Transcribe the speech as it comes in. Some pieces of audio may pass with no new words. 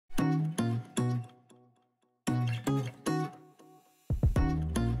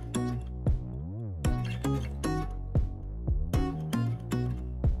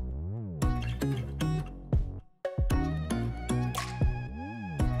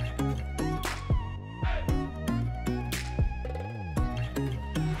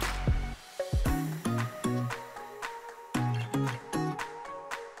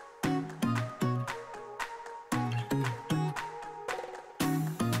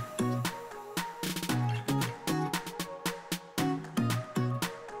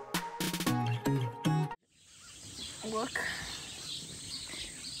look.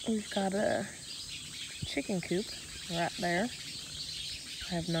 We've got a chicken coop right there.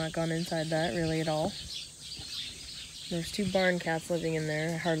 I have not gone inside that really at all. There's 2 barn cats living in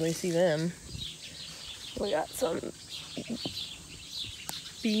there. I hardly see them. We got some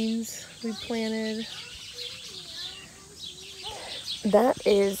beans we planted. That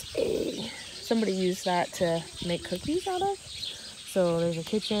is somebody used that to make cookies out of. So there's a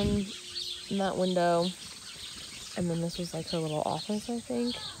kitchen in that window. And then this was like her little office, I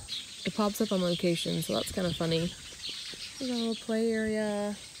think. It pops up on location, so that's kind of funny. There's a little play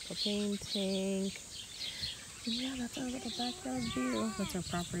area, propane tank. And yeah, that's our little backyard view. That's our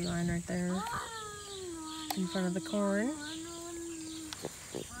property line right there in front of the corn.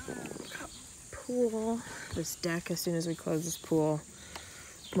 Pool. This deck, as soon as we close this pool,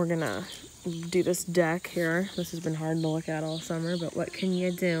 we're gonna do this deck here. This has been hard to look at all summer, but what can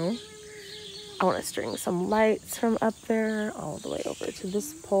you do? I want to string some lights from up there all the way over to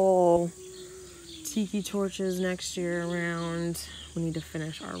this pole. Tiki torches next year around. We need to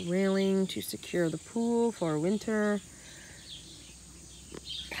finish our railing to secure the pool for winter.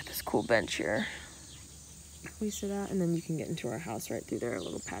 Got this cool bench here we sit at, and then you can get into our house right through there.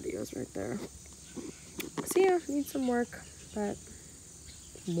 Little patios right there. So yeah, need some work, but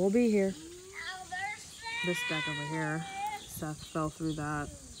we'll be here. This deck over here, Seth fell through that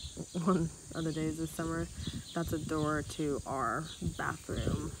one of the days this summer. That's a door to our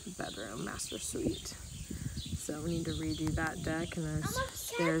bathroom, bedroom, master suite. So we need to redo that deck, and there's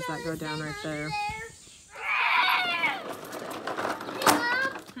stairs that go down right there.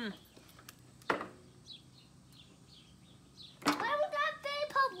 Why would that thing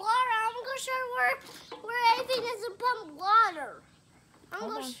pump water? I'm gonna show you where anything doesn't pump water. I'm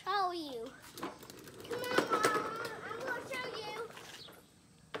gonna show you. Come on, Mom. I'm gonna show you.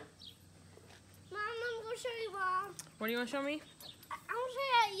 Mom, I'm gonna show you, Mom. What do you want to show me? I'm gonna show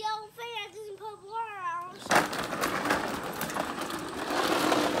you that yellow thing that doesn't pump water.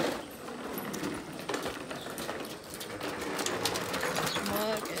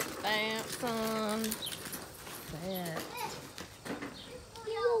 Look at that, son. That.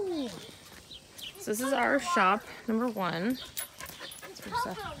 Ooh. So this is our shop, number 1.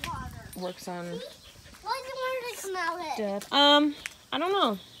 Works on Why does the water come out of it? stuff. I don't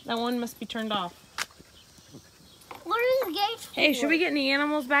know. That one must be turned off. What are these gates for? Hey, should we get any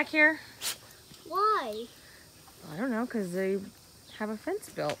animals back here? Why? I don't know, because they have a fence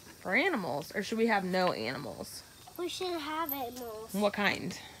built for animals. Or should we have no animals? We should have animals. What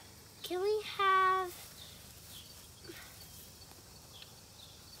kind? Can we have...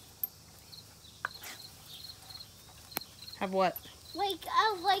 Have what?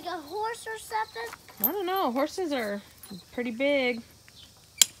 like a horse or something? I don't know. Horses are pretty big.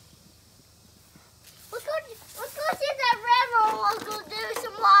 Let's go see that red one. Let's go do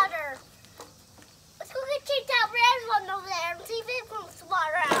some water. Let's go check that red one over there and see if it pumps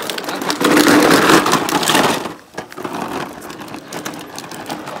water out.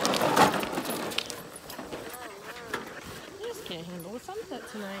 I just can't handle the sunset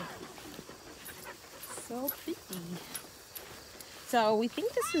tonight. So pretty. So we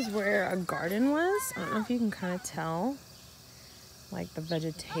think this is where a garden was. I don't know if you can kind of tell, like the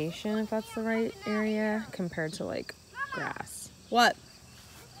vegetation, if that's the right area, compared to like grass. What?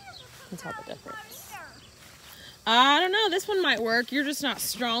 You can tell the difference. I don't know. This one might work. You're just not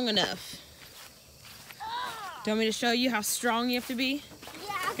strong enough. Do you want me to show you how strong you have to be?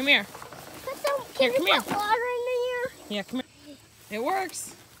 Yeah. Come here. Can you come here. put water in there? Yeah, come here. It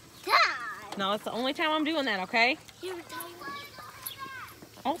works. God. No, that's the only time I'm doing that, okay? Here, tell me what.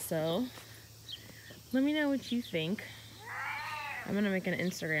 Also, let me know what you think. I'm gonna make an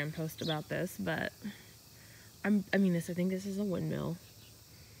Instagram post about this, but I think this is a windmill.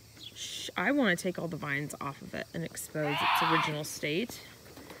 I want to take all the vines off of it and expose its original state.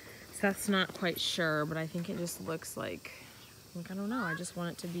 So that's not quite sure, but I think it just looks like I don't know. I just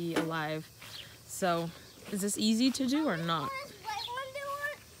want it to be alive. So, is this easy to do or not?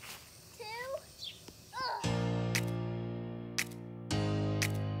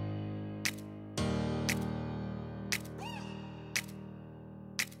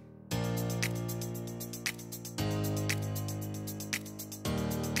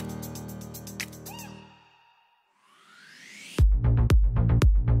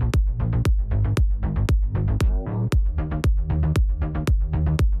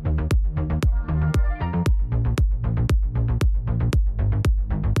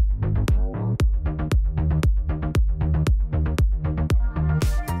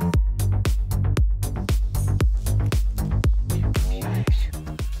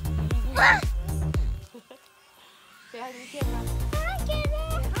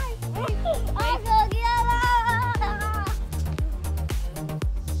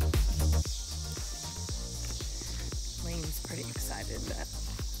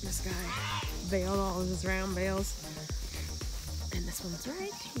 bale, all of his round bales. And this one's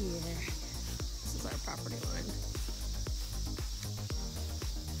right here. This is our property line.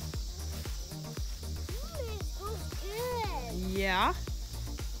 It smells good. Yeah.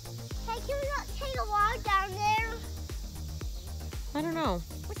 Hey, can we not take a walk down there? I don't know.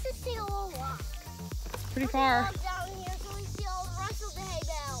 Let's just take a little walk. Pretty far. Walk down here so we see all the rest of the hay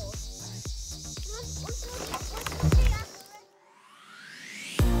bales. Let's take out the rest.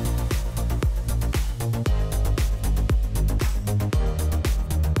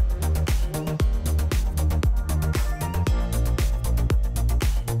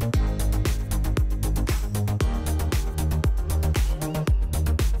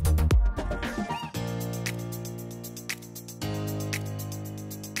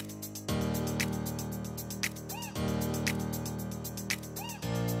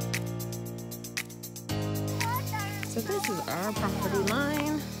 So this is our property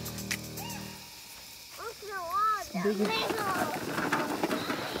line. Big.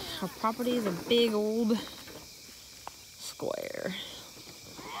 Our property is a big old square.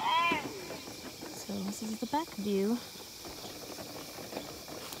 So this is the back view.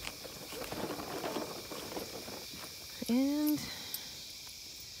 And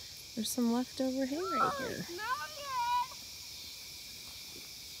there's some leftover hay right here.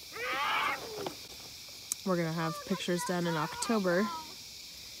 We're gonna have pictures done in October.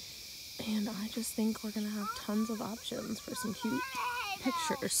 And I just think we're gonna have tons of options for some cute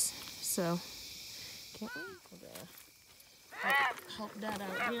pictures. So, can't wait. We're gonna help Dad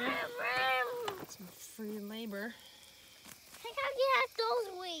out here. Some free labor. How can I get out those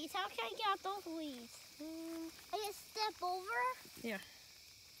weeds? How can I get out those weeds? I just step over? Yeah.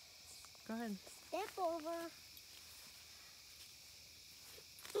 Go ahead. Step over.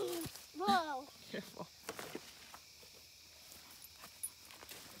 Whoa. Careful.